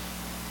works.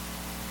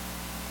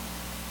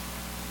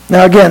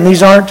 Now again,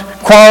 these aren't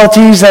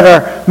qualities that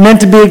are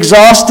meant to be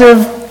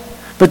exhaustive,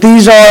 but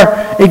these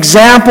are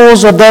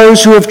examples of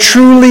those who have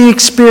truly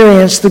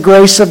experienced the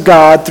grace of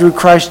God through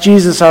Christ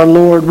Jesus our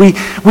Lord. We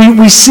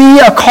see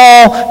a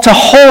call to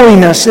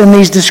holiness in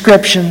these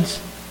descriptions.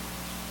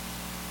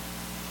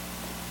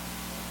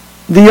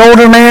 The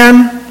older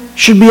man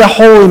should be a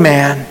holy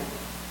man.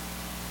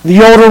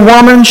 The older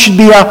woman should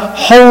be a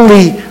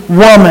holy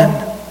woman.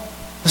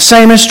 The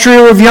same is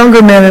true of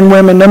younger men and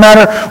women. No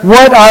matter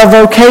what our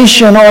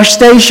vocation or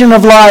station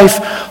of life,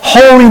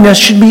 holiness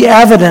should be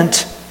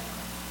evident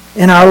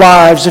in our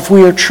lives if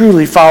we are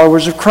truly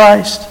followers of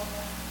Christ.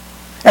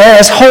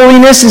 As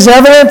holiness is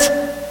evident,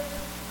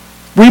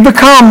 we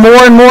become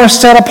more and more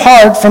set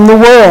apart from the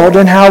world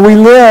in how we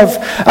live.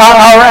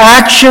 Our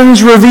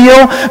actions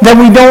reveal that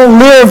we don't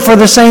live for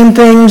the same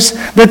things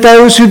that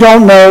those who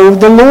don't know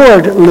the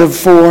Lord live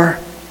for.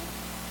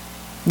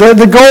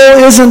 The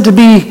goal isn't to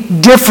be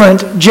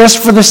different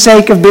just for the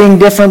sake of being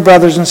different,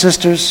 brothers and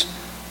sisters.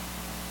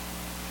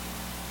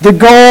 The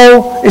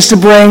goal is to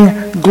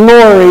bring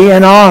glory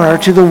and honor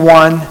to the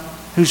one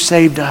who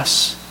saved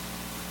us.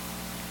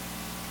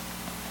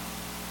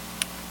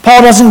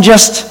 Paul doesn't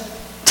just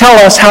tell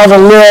us how to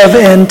live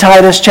in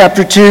Titus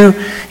chapter 2.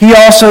 He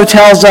also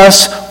tells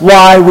us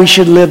why we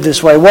should live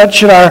this way. What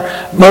should our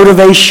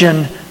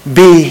motivation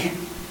be?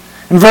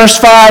 In verse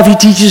 5, he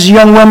teaches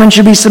young women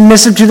should be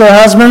submissive to their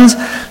husbands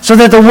so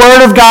that the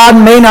word of God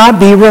may not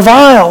be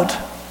reviled.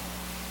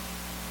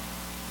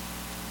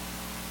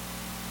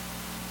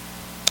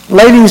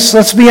 Ladies,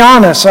 let's be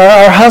honest.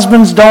 Our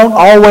husbands don't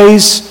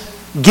always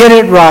get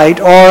it right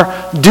or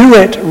do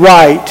it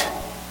right.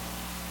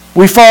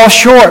 We fall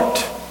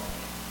short.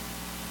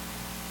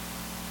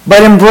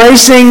 But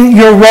embracing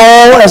your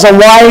role as a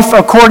wife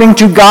according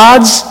to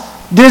God's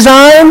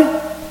design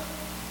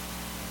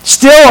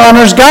still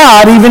honors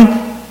God even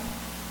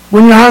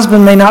when your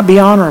husband may not be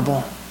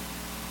honorable.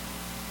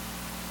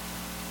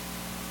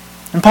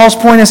 And Paul's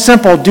point is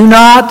simple. Do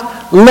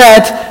not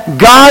let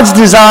God's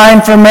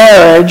design for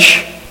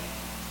marriage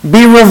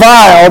be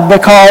reviled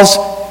because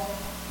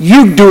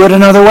you do it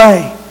another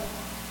way.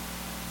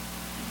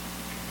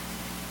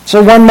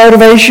 So one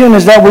motivation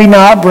is that we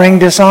not bring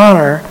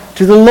dishonor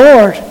to the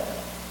Lord.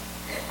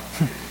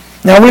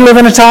 Now we live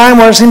in a time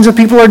where it seems that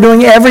people are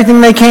doing everything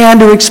they can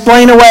to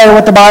explain away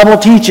what the Bible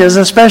teaches,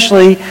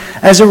 especially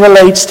as it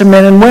relates to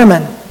men and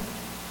women.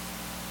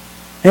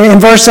 In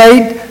verse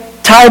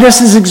 8,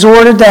 Titus is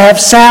exhorted to have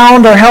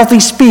sound or healthy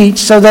speech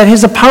so that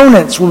his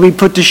opponents will be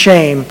put to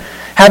shame,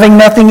 having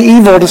nothing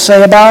evil to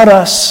say about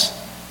us.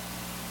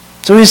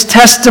 So his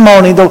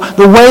testimony, the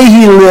way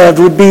he lived,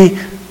 would be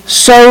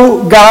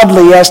so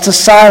godly as to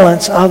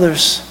silence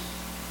others.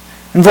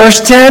 In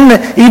verse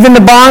 10, even the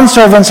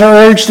bondservants are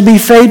urged to be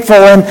faithful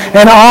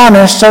and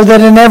honest so that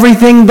in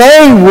everything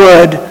they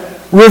would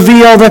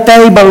reveal that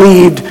they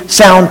believed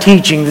sound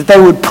teaching, that they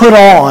would put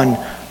on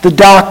the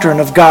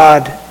doctrine of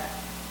God,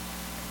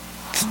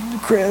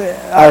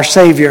 our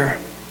Savior.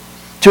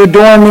 To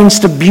adorn means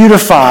to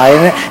beautify,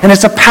 and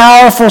it's a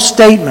powerful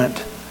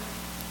statement,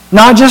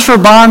 not just for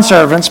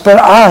bondservants, but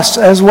us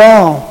as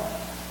well.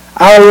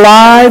 Our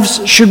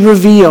lives should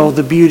reveal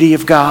the beauty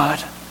of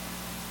God.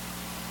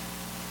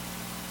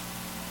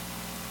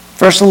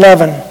 Verse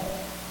 11,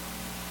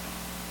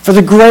 for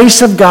the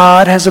grace of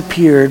God has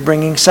appeared,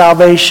 bringing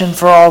salvation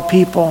for all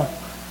people.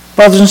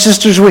 Brothers and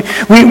sisters, we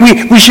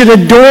should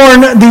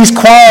adorn these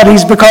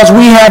qualities because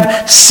we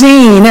have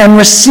seen and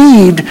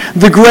received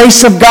the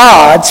grace of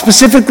God,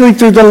 specifically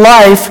through the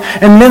life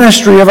and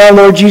ministry of our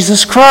Lord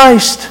Jesus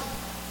Christ.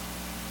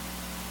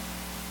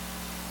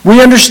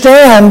 We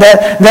understand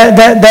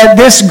that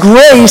this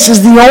grace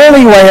is the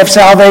only way of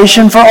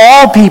salvation for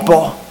all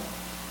people.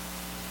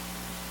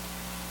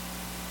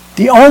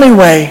 The only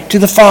way to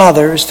the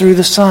Father is through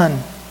the Son.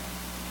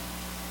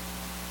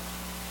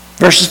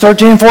 Verses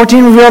 13 and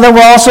 14 reveal that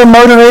we're also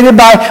motivated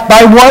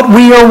by what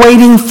we are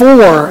waiting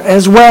for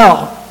as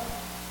well.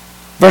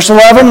 Verse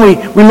 11,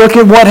 we look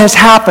at what has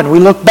happened. We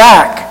look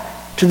back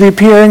to the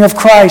appearing of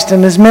Christ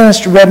and his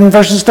ministry. Read in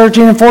verses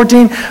 13 and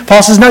 14,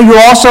 Paul says, no, you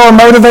also are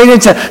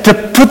motivated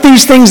to put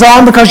these things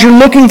on because you're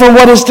looking for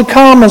what is to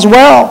come as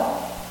well.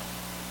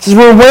 He says,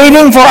 we're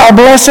waiting for our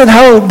blessed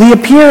hope, the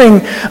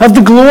appearing of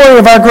the glory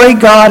of our great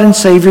God and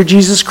Savior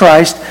Jesus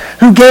Christ,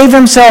 who gave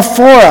himself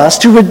for us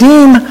to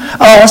redeem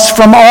us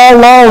from all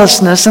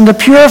lawlessness and to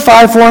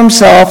purify for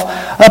himself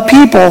a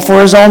people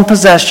for his own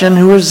possession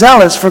who are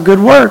zealous for good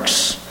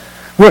works.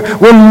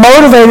 We're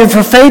motivated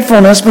for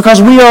faithfulness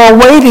because we are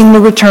awaiting the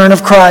return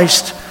of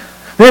Christ.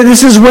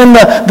 This is when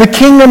the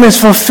kingdom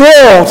is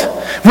fulfilled.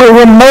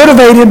 We're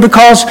motivated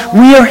because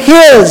we are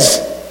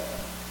his.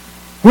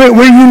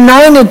 We're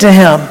united to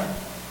him.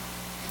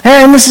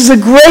 And this is a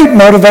great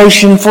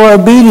motivation for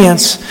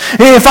obedience.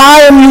 If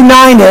I am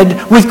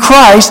united with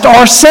Christ,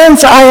 or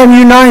since I am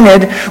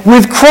united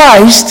with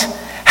Christ,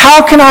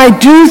 how can I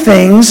do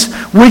things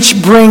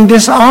which bring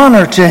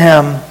dishonor to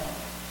him?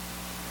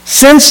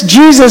 Since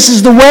Jesus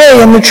is the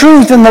way and the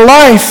truth and the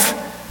life,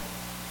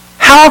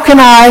 how can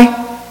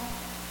I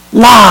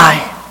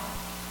lie?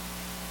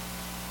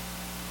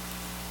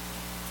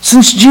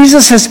 Since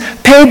Jesus has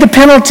paid the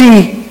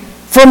penalty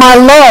for my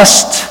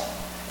lust,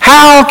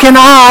 how can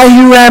I,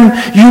 who am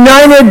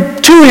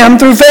united to him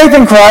through faith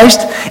in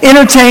Christ,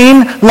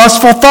 entertain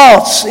lustful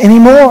thoughts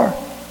anymore?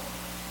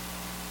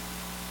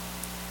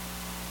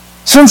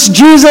 Since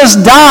Jesus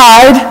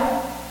died,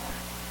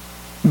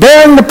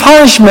 bearing the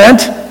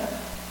punishment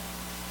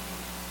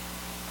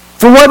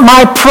for what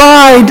my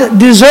pride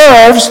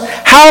deserves,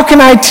 how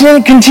can I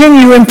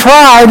continue in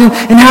pride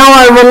in how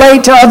I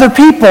relate to other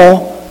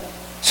people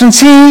since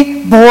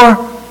he bore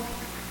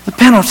the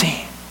penalty?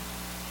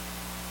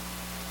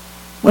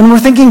 When we're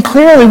thinking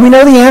clearly, we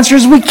know the answer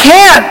is we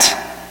can't.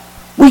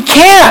 We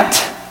can't.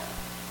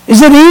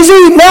 Is it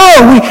easy?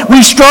 No.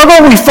 We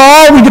struggle, we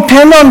fall, we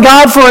depend on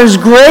God for his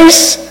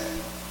grace.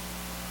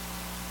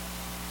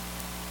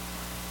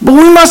 But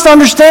we must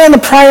understand the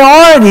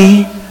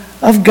priority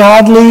of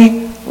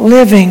godly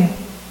living.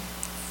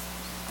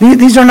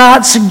 These are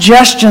not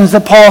suggestions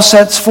that Paul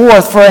sets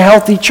forth for a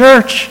healthy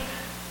church.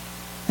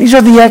 These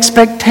are the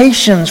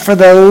expectations for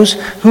those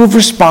who have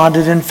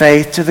responded in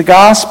faith to the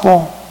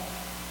gospel.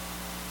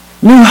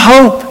 New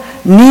Hope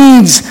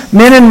needs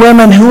men and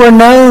women who are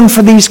known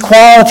for these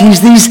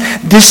qualities, these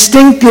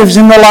distinctives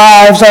in the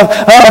lives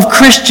of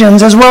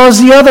Christians, as well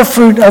as the other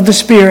fruit of the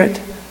Spirit.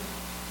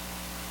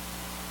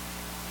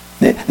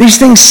 These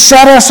things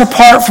set us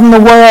apart from the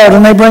world,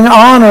 and they bring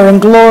honor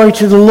and glory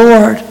to the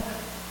Lord.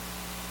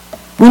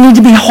 We need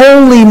to be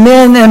holy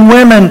men and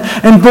women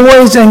and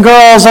boys and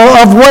girls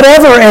of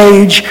whatever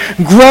age,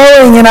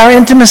 growing in our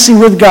intimacy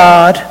with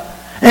God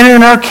and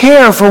in our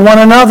care for one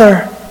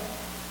another.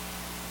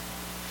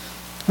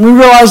 We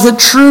realize that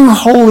true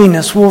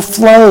holiness will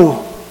flow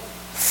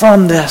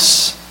from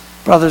this,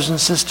 brothers and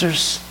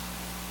sisters.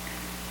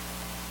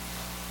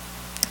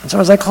 And so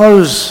as I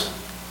close,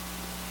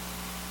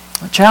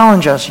 I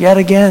challenge us yet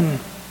again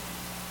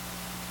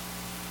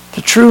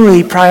to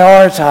truly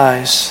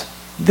prioritize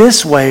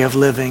this way of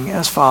living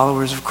as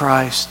followers of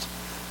Christ.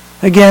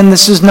 Again,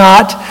 this is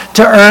not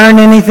to earn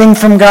anything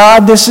from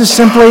God. This is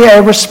simply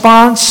a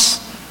response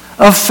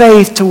of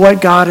faith to what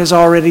God has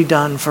already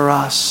done for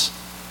us.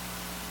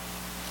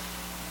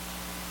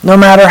 No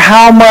matter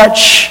how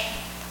much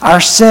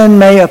our sin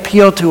may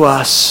appeal to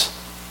us,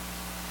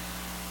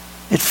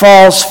 it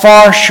falls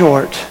far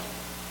short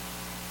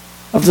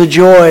of the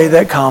joy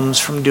that comes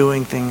from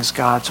doing things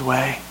God's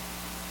way.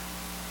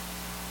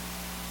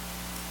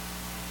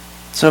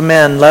 So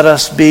men, let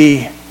us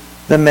be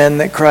the men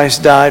that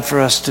Christ died for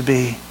us to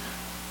be.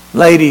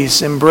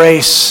 Ladies,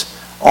 embrace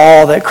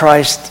all that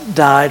Christ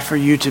died for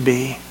you to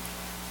be,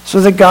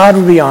 so that God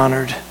would be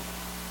honored,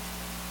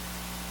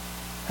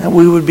 that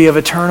we would be of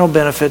eternal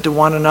benefit to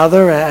one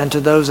another and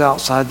to those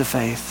outside the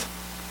faith.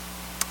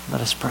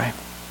 Let us pray.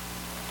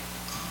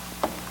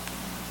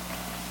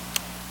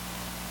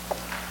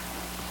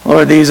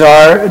 Lord, these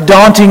are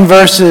daunting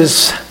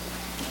verses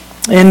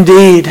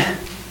indeed.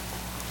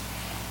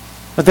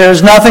 But there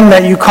is nothing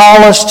that you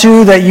call us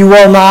to that you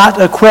will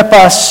not equip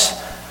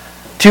us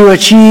to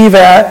achieve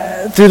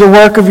through the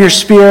work of your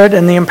Spirit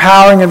and the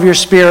empowering of your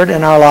Spirit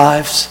in our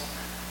lives.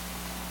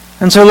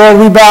 And so, Lord,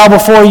 we bow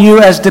before you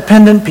as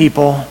dependent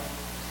people,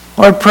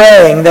 Lord,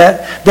 praying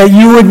that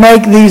you would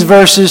make these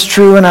verses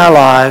true in our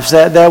lives,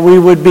 that we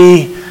would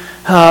be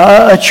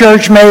a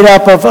church made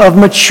up of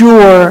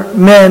mature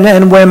men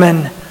and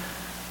women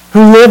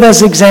who live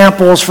as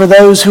examples for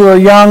those who are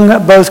young,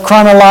 both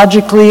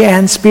chronologically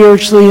and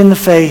spiritually in the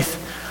faith.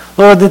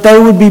 Lord, that they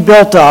would be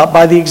built up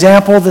by the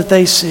example that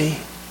they see.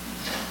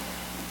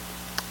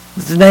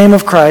 That the name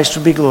of Christ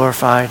would be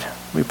glorified.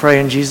 We pray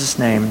in Jesus'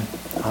 name.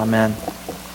 Amen.